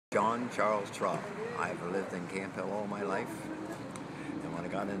Charles Traub. I've lived in Camp Hill all my life, and when I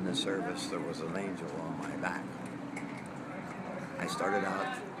got in the service, there was an angel on my back. I started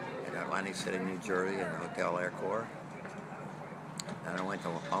out in Atlantic City, New Jersey, in the Hotel Air Corps. Then I went to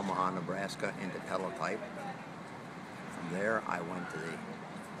Omaha, Nebraska, into teletype. From there, I went to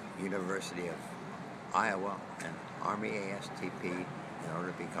the University of Iowa and Army ASTP in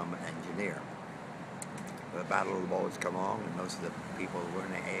order to become an engineer. The Battle of the Bulge come along, and most of the people who were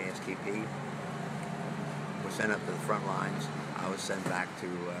in the ASTP were sent up to the front lines. I was sent back to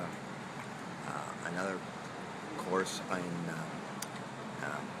another course in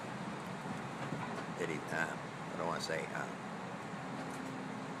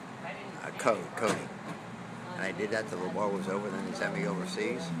coding. And I did that till the war was over. Then they sent me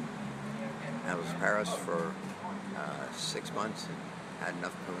overseas. I was in Paris for 6 months and had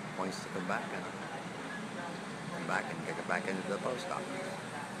enough points to come back and get back into the post office.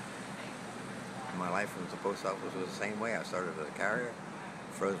 My life with the post office was the same way. I started as a carrier,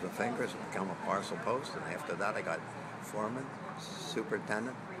 froze my fingers, and became a parcel post, and after that I got foreman,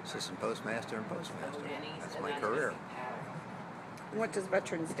 superintendent, assistant postmaster, and postmaster. That's my career. What does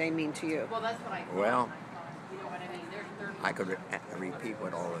Veterans Day mean to you? Well, I could repeat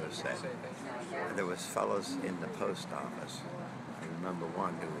what all those said. There was fellows in the post office. I remember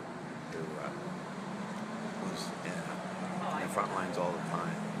one who was in the front lines all the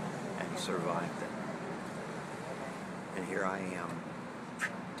time, and he survived it. And here I am,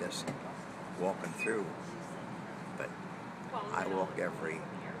 just walking through. But I walk every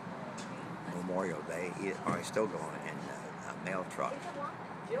Memorial Day, or I still go in a mail truck,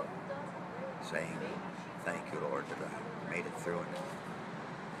 saying, "Thank you, Lord, that I made it through," and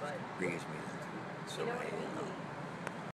it grieves me that so many,